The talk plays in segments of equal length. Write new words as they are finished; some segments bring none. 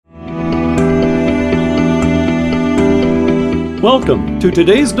Welcome to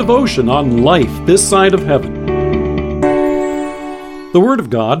today's devotion on life this side of heaven. The Word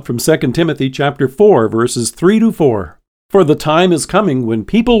of God from 2 Timothy chapter 4, verses 3-4. For the time is coming when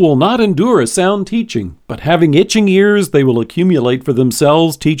people will not endure a sound teaching, but having itching ears they will accumulate for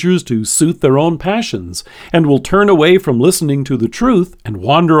themselves teachers to suit their own passions, and will turn away from listening to the truth and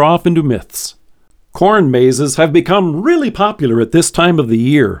wander off into myths. Corn mazes have become really popular at this time of the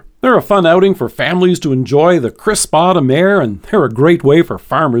year. They're a fun outing for families to enjoy the crisp autumn air, and they're a great way for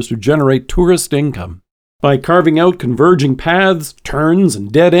farmers to generate tourist income. By carving out converging paths, turns,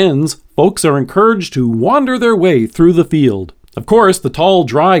 and dead ends, folks are encouraged to wander their way through the field. Of course, the tall,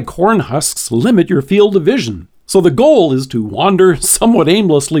 dry corn husks limit your field of vision, so the goal is to wander somewhat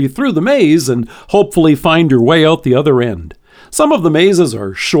aimlessly through the maze and hopefully find your way out the other end. Some of the mazes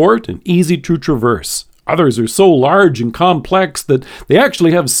are short and easy to traverse. Others are so large and complex that they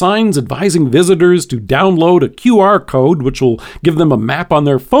actually have signs advising visitors to download a QR code which will give them a map on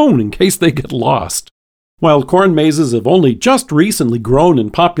their phone in case they get lost. While corn mazes have only just recently grown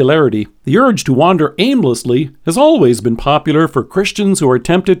in popularity, the urge to wander aimlessly has always been popular for Christians who are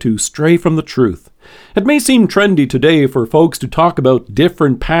tempted to stray from the truth. It may seem trendy today for folks to talk about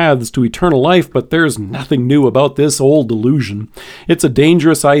different paths to eternal life, but there's nothing new about this old delusion. It's a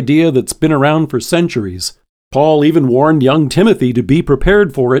dangerous idea that's been around for centuries. Paul even warned young Timothy to be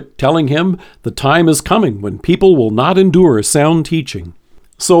prepared for it, telling him, "The time is coming when people will not endure sound teaching."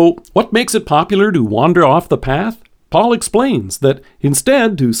 So, what makes it popular to wander off the path? Paul explains that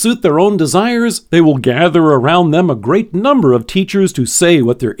instead, to suit their own desires, they will gather around them a great number of teachers to say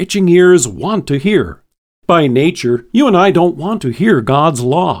what their itching ears want to hear. By nature, you and I don't want to hear God's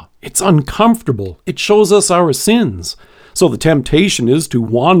law. It's uncomfortable. It shows us our sins. So the temptation is to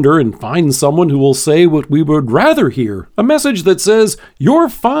wander and find someone who will say what we would rather hear, a message that says, "You're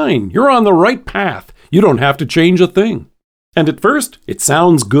fine, you're on the right path, you don't have to change a thing." And at first, it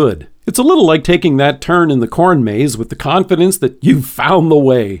sounds good. It's a little like taking that turn in the corn maze with the confidence that you've found the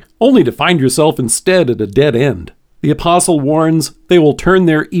way, only to find yourself instead at a dead end. The apostle warns they will turn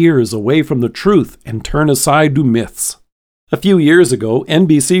their ears away from the truth and turn aside to myths. A few years ago,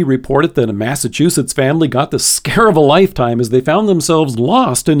 NBC reported that a Massachusetts family got the scare of a lifetime as they found themselves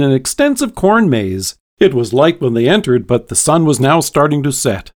lost in an extensive corn maze. It was light when they entered, but the sun was now starting to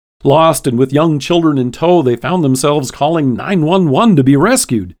set. Lost and with young children in tow, they found themselves calling 911 to be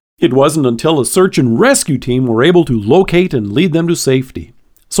rescued. It wasn't until a search and rescue team were able to locate and lead them to safety.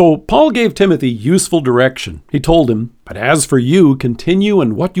 So Paul gave Timothy useful direction. He told him, "But as for you, continue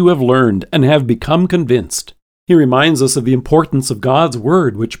in what you have learned and have become convinced." He reminds us of the importance of God's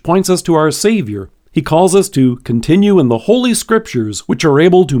Word, which points us to our Savior. He calls us to continue in the Holy Scriptures, which are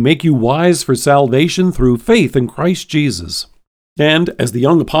able to make you wise for salvation through faith in Christ Jesus. And, as the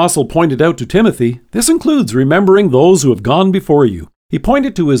young apostle pointed out to Timothy, this includes remembering those who have gone before you. He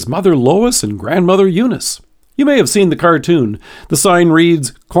pointed to his mother Lois and grandmother Eunice. You may have seen the cartoon. The sign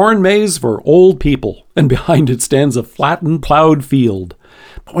reads, "Corn maze for old people," and behind it stands a flattened, plowed field.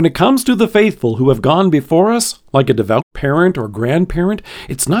 But when it comes to the faithful who have gone before us, like a devout parent or grandparent,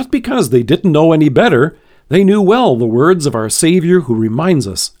 it's not because they didn't know any better. They knew well the words of our Savior who reminds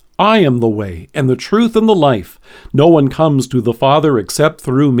us, "I am the way, and the truth, and the life. No one comes to the Father except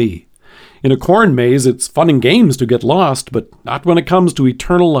through me." In a corn maze, it's fun and games to get lost, but not when it comes to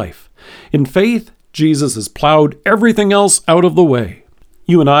eternal life. In faith, Jesus has plowed everything else out of the way.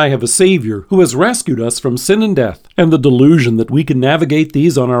 You and I have a Savior who has rescued us from sin and death, and the delusion that we can navigate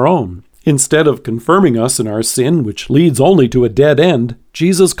these on our own. Instead of confirming us in our sin, which leads only to a dead end,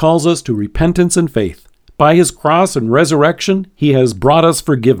 Jesus calls us to repentance and faith. By his cross and resurrection, he has brought us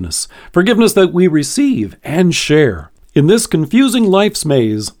forgiveness that we receive and share. In this confusing life's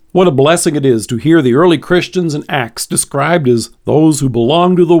maze, what a blessing it is to hear the early Christians in Acts described as those who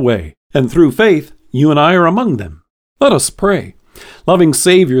belong to the way. And through faith, you and I are among them. Let us pray. Loving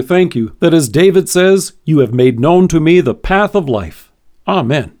Savior, thank you that, as David says, you have made known to me the path of life.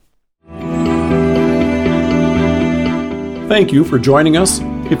 Amen. Thank you for joining us.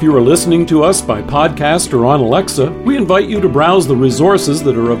 If you are listening to us by podcast or on Alexa, we invite you to browse the resources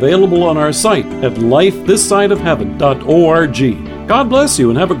that are available on our site at lifethissideofheaven.org. God bless you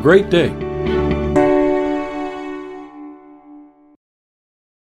and have a great day.